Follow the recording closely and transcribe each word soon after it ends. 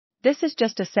This is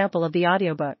just a sample of the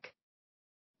audiobook.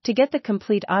 To get the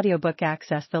complete audiobook,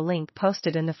 access the link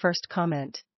posted in the first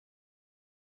comment.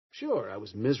 Sure, I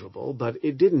was miserable, but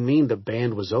it didn't mean the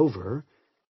band was over.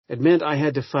 It meant I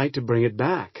had to fight to bring it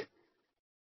back.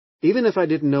 Even if I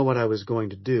didn't know what I was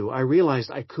going to do, I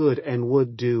realized I could and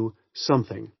would do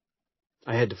something.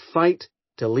 I had to fight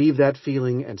to leave that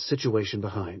feeling and situation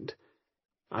behind.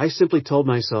 I simply told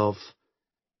myself,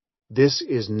 this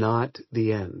is not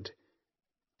the end.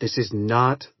 This is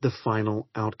not the final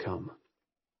outcome.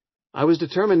 I was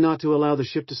determined not to allow the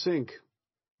ship to sink.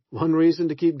 One reason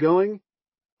to keep going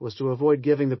was to avoid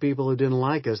giving the people who didn't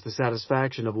like us the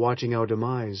satisfaction of watching our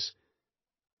demise.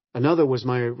 Another was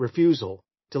my refusal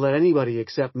to let anybody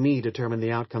except me determine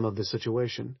the outcome of the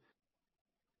situation.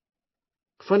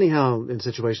 Funny how, in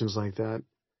situations like that,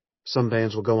 some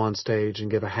bands will go on stage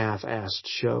and give a half-assed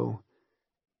show,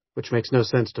 which makes no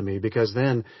sense to me because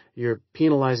then you're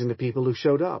penalizing the people who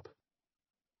showed up.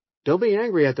 Don't be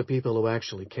angry at the people who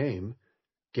actually came.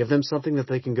 Give them something that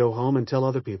they can go home and tell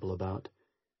other people about.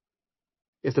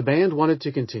 If the band wanted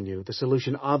to continue, the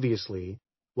solution obviously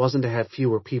wasn't to have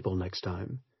fewer people next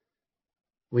time.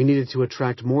 We needed to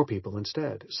attract more people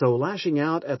instead, so lashing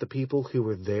out at the people who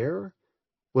were there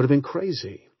would have been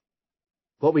crazy.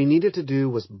 What we needed to do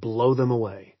was blow them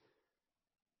away.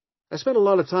 I spent a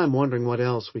lot of time wondering what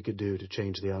else we could do to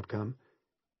change the outcome.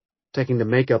 Taking the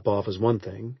makeup off is one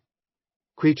thing.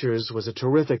 Creatures was a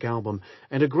terrific album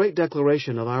and a great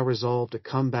declaration of our resolve to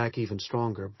come back even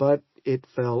stronger, but it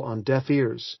fell on deaf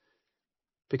ears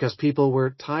because people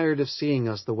were tired of seeing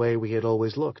us the way we had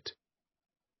always looked.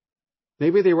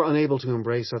 Maybe they were unable to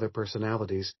embrace other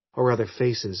personalities or other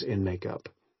faces in makeup.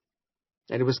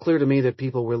 And it was clear to me that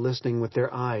people were listening with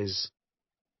their eyes.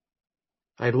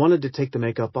 I had wanted to take the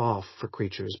makeup off for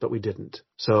Creatures, but we didn't.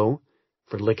 So,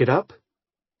 for Lick It Up,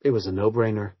 it was a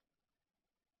no-brainer.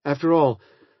 After all,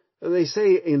 they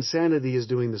say insanity is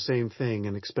doing the same thing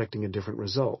and expecting a different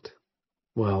result.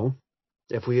 Well,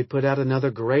 if we had put out another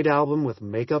great album with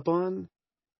makeup on,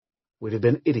 we'd have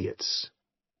been idiots.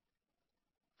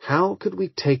 How could we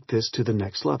take this to the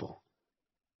next level?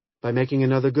 By making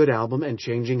another good album and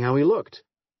changing how he looked.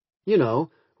 You know,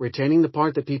 retaining the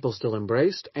part that people still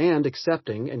embraced and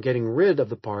accepting and getting rid of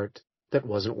the part that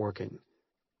wasn't working.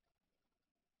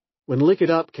 When Lick It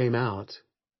Up came out,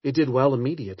 it did well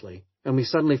immediately, and we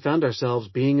suddenly found ourselves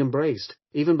being embraced,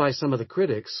 even by some of the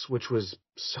critics, which was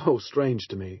so strange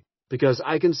to me, because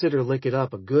I consider Lick It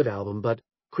Up a good album, but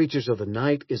Creatures of the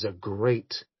Night is a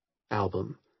great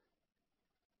album.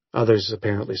 Others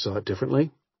apparently saw it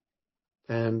differently,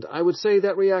 and I would say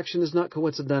that reaction is not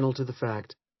coincidental to the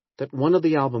fact that one of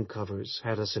the album covers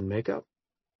had us in makeup,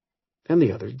 and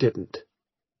the other didn't.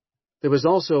 There was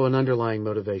also an underlying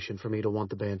motivation for me to want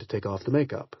the band to take off the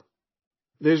makeup.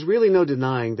 There's really no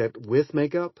denying that with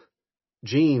makeup,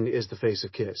 Gene is the face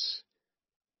of Kiss.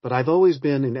 But I've always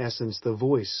been, in essence, the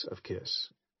voice of Kiss.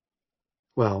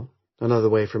 Well, another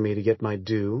way for me to get my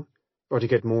due, or to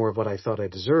get more of what I thought I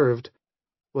deserved,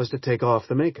 was to take off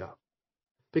the makeup.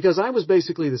 Because I was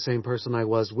basically the same person I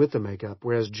was with the makeup,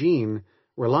 whereas Gene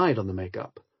relied on the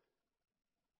makeup.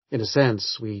 In a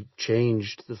sense, we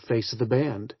changed the face of the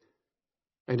band.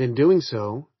 And in doing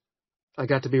so, I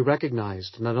got to be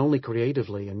recognized not only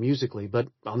creatively and musically, but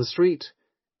on the street,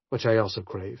 which I also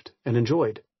craved and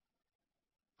enjoyed.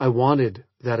 I wanted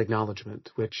that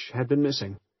acknowledgement, which had been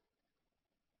missing.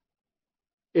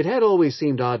 It had always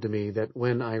seemed odd to me that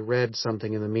when I read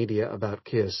something in the media about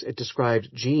Kiss, it described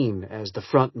Gene as the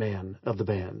front man of the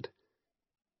band.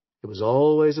 It was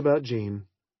always about Gene.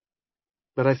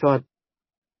 But I thought,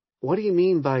 what do you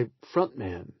mean by front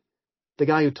man? The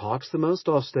guy who talks the most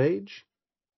off stage?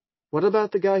 What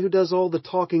about the guy who does all the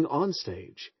talking on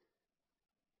stage?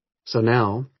 So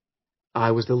now,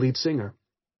 I was the lead singer.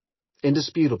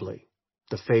 Indisputably,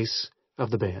 the face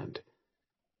of the band.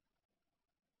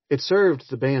 It served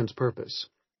the band's purpose,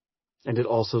 and it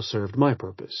also served my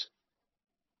purpose.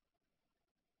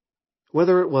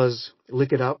 Whether it was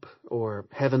Lick It Up, or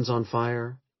Heaven's on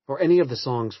Fire, or any of the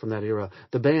songs from that era,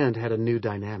 the band had a new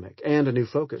dynamic and a new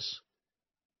focus.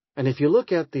 And if you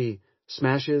look at the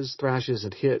Smashes, Thrashes,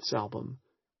 and Hits album,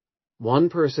 one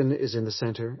person is in the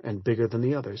center and bigger than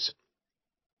the others,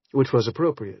 which was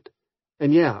appropriate.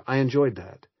 And yeah, I enjoyed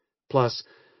that. Plus,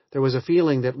 there was a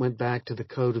feeling that went back to the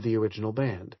code of the original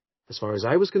band. As far as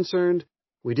I was concerned,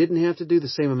 we didn't have to do the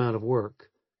same amount of work,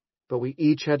 but we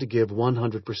each had to give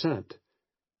 100%.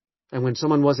 And when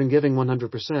someone wasn't giving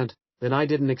 100%, then I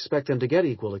didn't expect them to get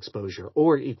equal exposure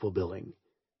or equal billing.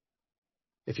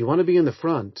 If you want to be in the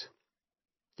front,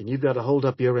 then you've got to hold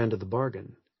up your end of the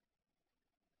bargain.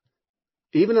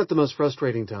 Even at the most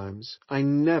frustrating times, I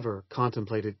never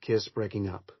contemplated Kiss breaking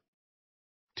up.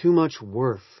 Too much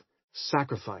worth,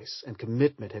 sacrifice, and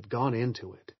commitment had gone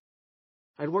into it.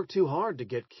 I'd worked too hard to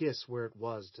get Kiss where it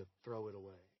was to throw it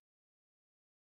away.